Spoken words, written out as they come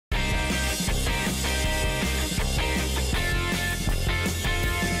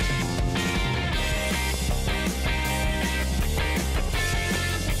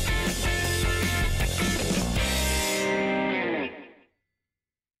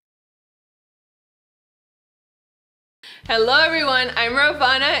Hello everyone, I'm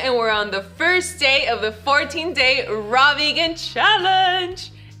Ravana and we're on the first day of the 14-day Raw Vegan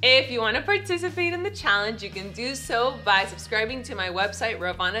Challenge. If you want to participate in the challenge, you can do so by subscribing to my website,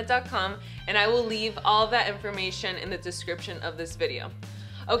 RawvanaFit.com, and I will leave all of that information in the description of this video.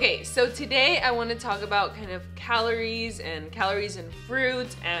 Okay, so today I want to talk about kind of calories in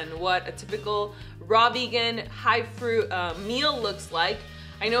fruit and what a typical raw vegan high fruit meal looks like.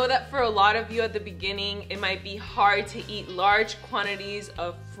 I know that for a lot of you at the beginning, it might be hard to eat large quantities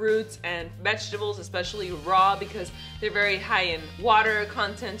of fruits and vegetables, especially raw, because they're very high in water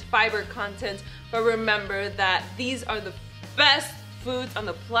content, fiber content. But remember that these are the best foods on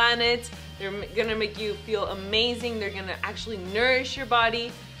the planet. They're gonna make you feel amazing. They're gonna actually nourish your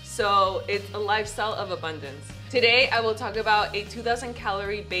body. So it's a lifestyle of abundance. Today I will talk about a 2,000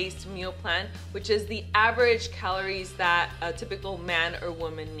 calorie based meal plan, which is the average calories that a typical man or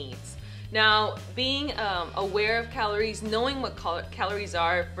woman needs. Now, being aware of calories, knowing what calories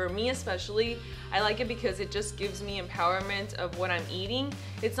are, for me especially, I like it because it just gives me empowerment of what I'm eating.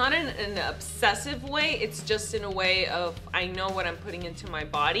 It's not in an obsessive way, it's just in a way of I know what I'm putting into my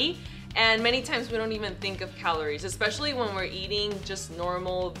body. And many times we don't even think of calories, especially when we're eating just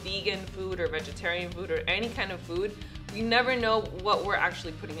normal vegan food or vegetarian food or any kind of food. We never know what we're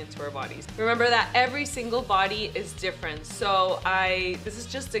actually putting into our bodies. Remember that every single body is different. So this is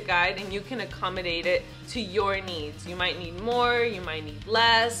just a guide and you can accommodate it to your needs. You might need more, you might need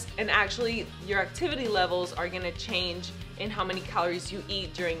less, and actually your activity levels are gonna change in how many calories you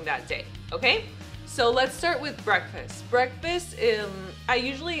eat during that day, okay? So let's start with breakfast. Breakfast, I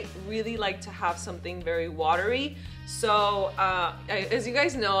usually really like to have something very watery. So as you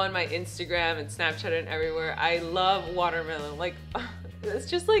guys know on my Instagram and Snapchat and everywhere, I love watermelon. Like, it's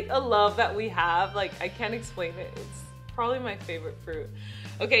just like a love that we have. Like, I can't explain it. It's probably my favorite fruit.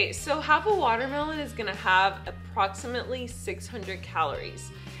 Okay, so half a watermelon is gonna have approximately 600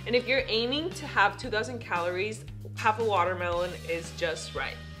 calories. And if you're aiming to have 2,000 calories, half a watermelon is just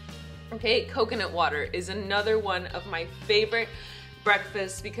right. Okay, coconut water is another one of my favorite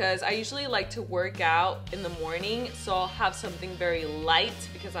breakfasts because I usually like to work out in the morning, so I'll have something very light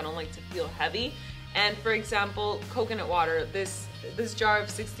because I don't like to feel heavy. And for example, coconut water, this jar of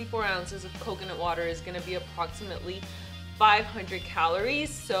 64 ounces of coconut water is gonna be approximately 500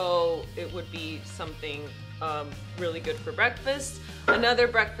 calories, so it would be something really good for breakfast. Another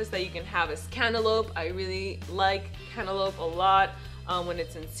breakfast that you can have is cantaloupe. I really like cantaloupe a lot. When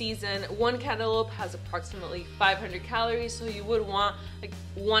it's in season. One cantaloupe has approximately 500 calories, so you would want like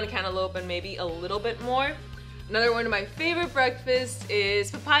one cantaloupe and maybe a little bit more. Another one of my favorite breakfasts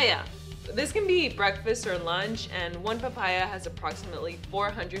is papaya. This can be breakfast or lunch, and one papaya has approximately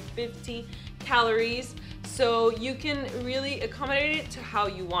 450 calories, so you can really accommodate it to how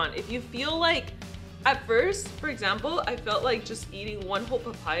you want. If you feel like, at first, for example, I felt like just eating one whole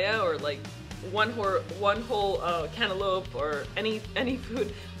papaya or like one whole cantaloupe or any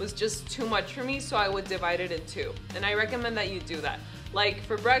food was just too much for me, so I would divide it in two. And I recommend that you do that. Like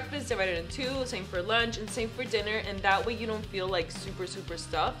for breakfast, divide it in two, same for lunch, and same for dinner, and that way you don't feel like super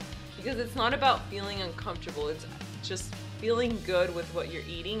stuffed, because it's not about feeling uncomfortable, it's just feeling good with what you're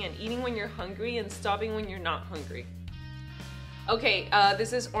eating and eating when you're hungry and stopping when you're not hungry. Okay,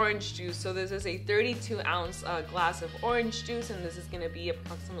 this is orange juice. So this is a 32-ounce glass of orange juice, and this is gonna be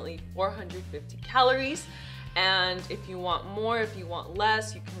approximately 450 calories. And if you want more, if you want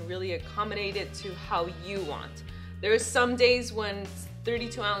less, you can really accommodate it to how you want. There's some days when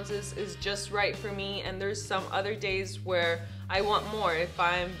 32 ounces is just right for me, and there's some other days where I want more. If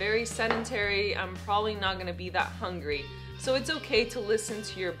I'm very sedentary, I'm probably not gonna be that hungry. So it's okay to listen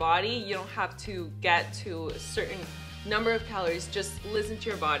to your body. You don't have to get to a certain number of calories, just listen to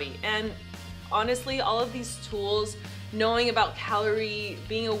your body. And honestly, all of these tools, knowing about calorie,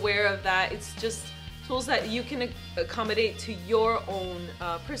 being aware of that, it's just tools that you can accommodate to your own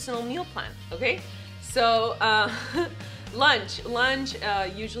personal meal plan, okay? So lunch,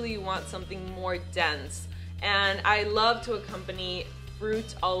 usually you want something more dense, and I love to accompany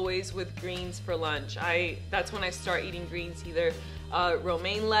fruit always with greens for lunch. That's when I start eating greens, either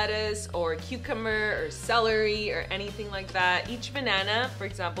romaine lettuce or cucumber or celery or anything like that. Each banana, for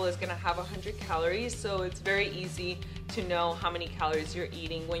example, is gonna have 100 calories, so it's very easy to know how many calories you're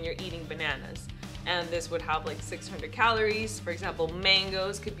eating when you're eating bananas. And this would have like 600 calories. For example,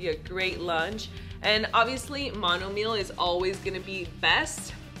 mangoes could be a great lunch. And obviously, mono meal is always gonna be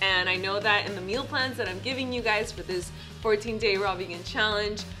best. And I know that in the meal plans that I'm giving you guys for this 14-day raw vegan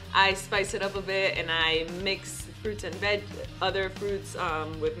challenge, I spice it up a bit and I mix fruits and other fruits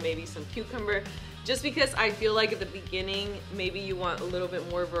with maybe some cucumber, just because I feel like at the beginning maybe you want a little bit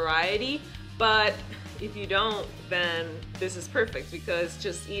more variety. But if you don't, then this is perfect because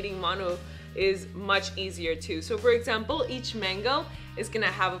just eating mono is much easier too. So for example, each mango is gonna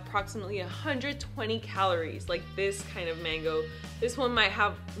have approximately 120 calories, like this kind of mango. This one might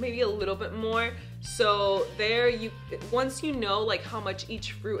have maybe a little bit more. So there, once you know like how much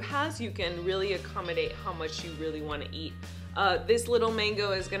each fruit has, you can really accommodate how much you really want to eat. This little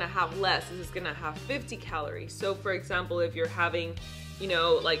mango is gonna have less. This is gonna have 50 calories. So for example, if you're having, you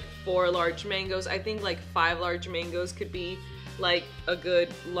know, like 4 large mangoes, I think like 5 large mangoes could be like a good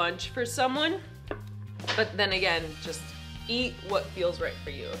lunch for someone. But then again, just eat what feels right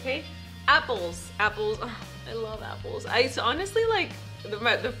for you, okay? Apples, oh, I love apples. I honestly like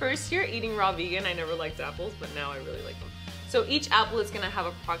the first year eating raw vegan, I never liked apples, but now I really like them. So each apple is gonna have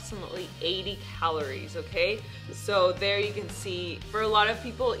approximately 80 calories, okay? So there you can see, for a lot of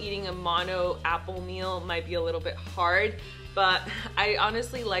people, eating a mono apple meal might be a little bit hard, but I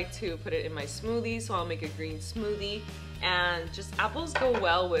honestly like to put it in my smoothie, so I'll make a green smoothie, and just apples go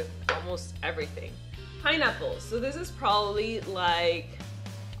well with almost everything. Pineapples, so this is probably like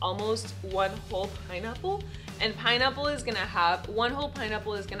almost 1 whole pineapple, and pineapple is gonna have, 1 whole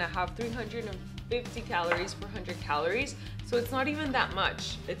pineapple is gonna have 350 calories per 100 calories, so it's not even that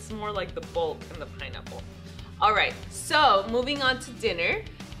much. It's more like the bulk in the pineapple. All right, so moving on to dinner,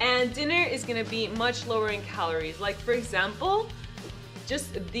 and dinner is gonna be much lower in calories. Like for example, just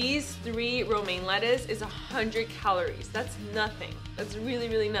these 3 romaine lettuce is 100 calories. That's nothing. That's really,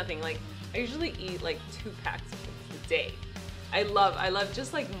 really nothing. Like I usually eat like 2 packs of it a day. I love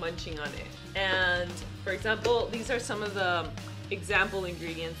just like munching on it. And for example, these are some of the example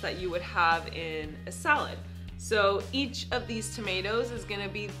ingredients that you would have in a salad. So each of these tomatoes is gonna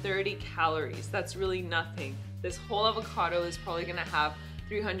be 30 calories. That's really nothing. This whole avocado is probably gonna have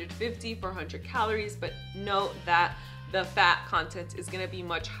 350, 400 calories, but note that the fat content is gonna be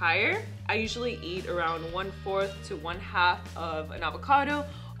much higher. I usually eat around 1/4 to 1/2 of an avocado,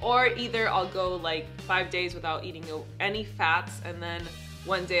 or either I'll go like 5 days without eating any fats, and then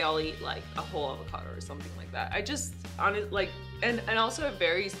one day I'll eat like a whole avocado or something like that. I just, and also it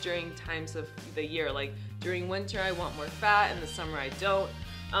varies during times of the year. Like during winter I want more fat, in the summer I don't.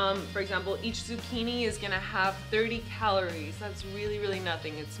 For example, each zucchini is gonna have 30 calories. That's really, really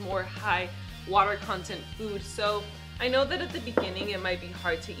nothing. It's more high water content food. So I know that at the beginning it might be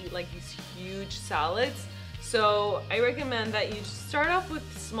hard to eat like these huge salads. So I recommend that you just start off with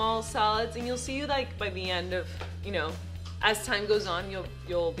small salads, and you'll see like by the end of, you know, as time goes on,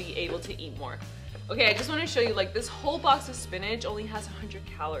 you'll be able to eat more. Okay, I just want to show you, like, this whole box of spinach only has 100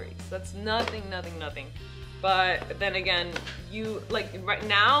 calories. That's nothing, nothing, nothing. But then again, you, like, right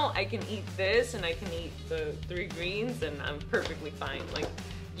now I can eat this and I can eat the 3 greens and I'm perfectly fine. Like,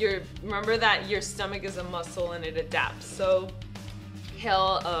 remember that your stomach is a muscle and it adapts. So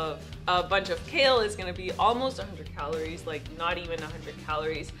a bunch of kale is gonna be almost 100 calories, like not even 100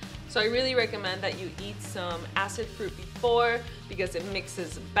 calories. So I really recommend that you eat some acid fruit before, because it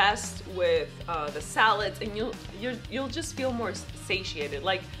mixes best with the salads, and you'll just feel more satiated.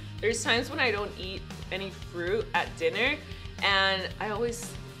 Like there's times when I don't eat any fruit at dinner, and I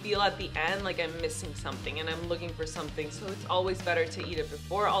always feel at the end like I'm missing something and I'm looking for something. So it's always better to eat it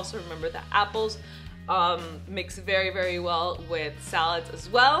before. Also remember that apples mix very, very well with salads as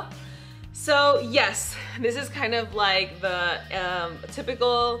well. So yes, this is kind of like the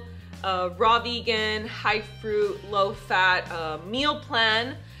typical raw vegan, high fruit, low fat meal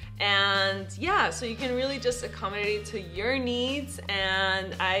plan. And yeah, so you can really just accommodate to your needs.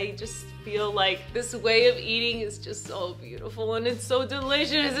 And I just feel like this way of eating is just so beautiful, and it's so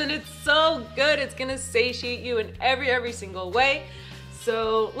delicious, and it's so good. It's gonna satiate you in every single way.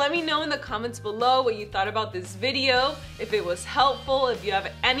 So let me know in the comments below what you thought about this video, if it was helpful, if you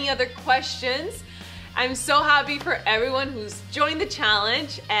have any other questions. I'm so happy for everyone who's joined the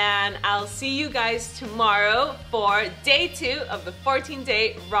challenge, and I'll see you guys tomorrow for day 2 of the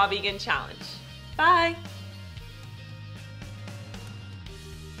 14-day raw vegan challenge. Bye.